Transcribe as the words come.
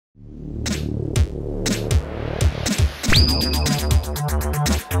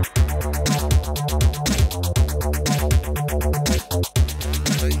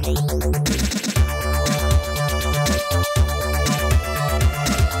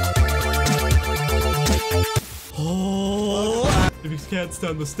if he can't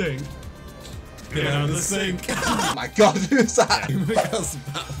stand the stink. Get out of the sink. Oh my god, who's that? Because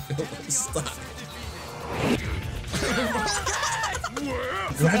Battlefield was stuck.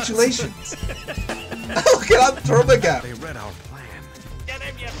 Congratulations. Look at that drummer guy. They read our plan. Get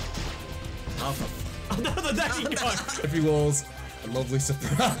him, yeah. Oh no, the Danji gun. Every wall's a lovely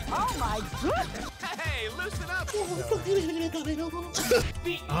surprise. Oh my goodness! Hey, loosen up! I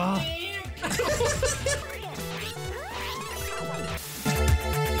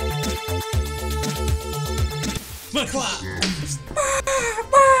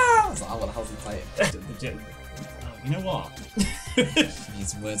want to help him play it. You know what? Need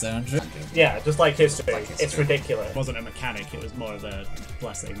some words there, Andrew. Yeah, just like history. It's ridiculous. It wasn't a mechanic, it was more of a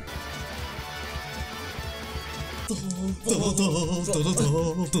blessing.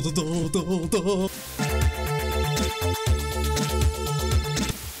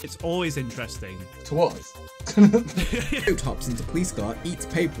 It's always interesting. To us. Joe hops into police car, eats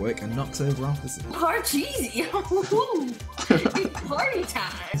paperwork, and knocks over officers. Hard cheesy! Party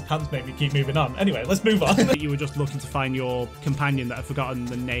time! His pants make me keep moving on. Anyway, let's move on. You were just looking to find your companion that I've forgotten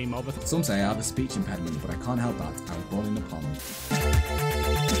the name of. Some say I have a speech impediment, but I can't help that. I was born in a pond.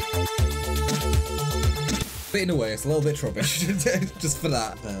 But in a way, it's a little bit rubbish. Just for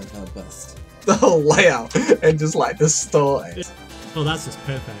that, bust. The whole layout and just like the story. Oh, that's just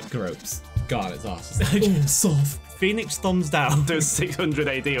perfect. Gropes. God, it's awesome. Oh, soft. Phoenix thumbs down. It was 600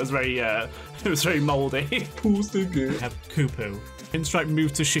 AD. It was very mouldy. Who's the good? We have Kupu. Pinstripe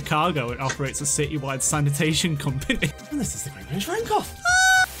moved to Chicago and operates a citywide sanitation company. And this is the Great British Rank-Off.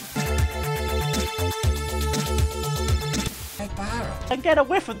 And get a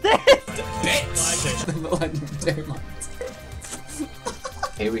whiff of this!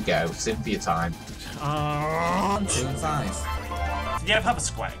 Here we go, Cynthia time. 2 and 5. Did you ever have a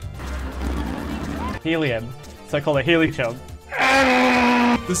squag? Helium. So I call it helium.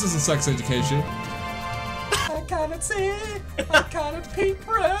 This isn't sex education. I cannot see. I cannot peep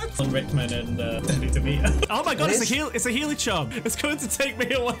red. On Rickman and DeVito. Oh my god, it's a helichum. It's going to take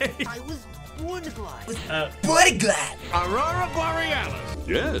me away. I was born glad. Bloody glad. Aurora Borealis.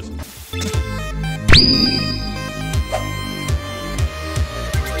 Yes.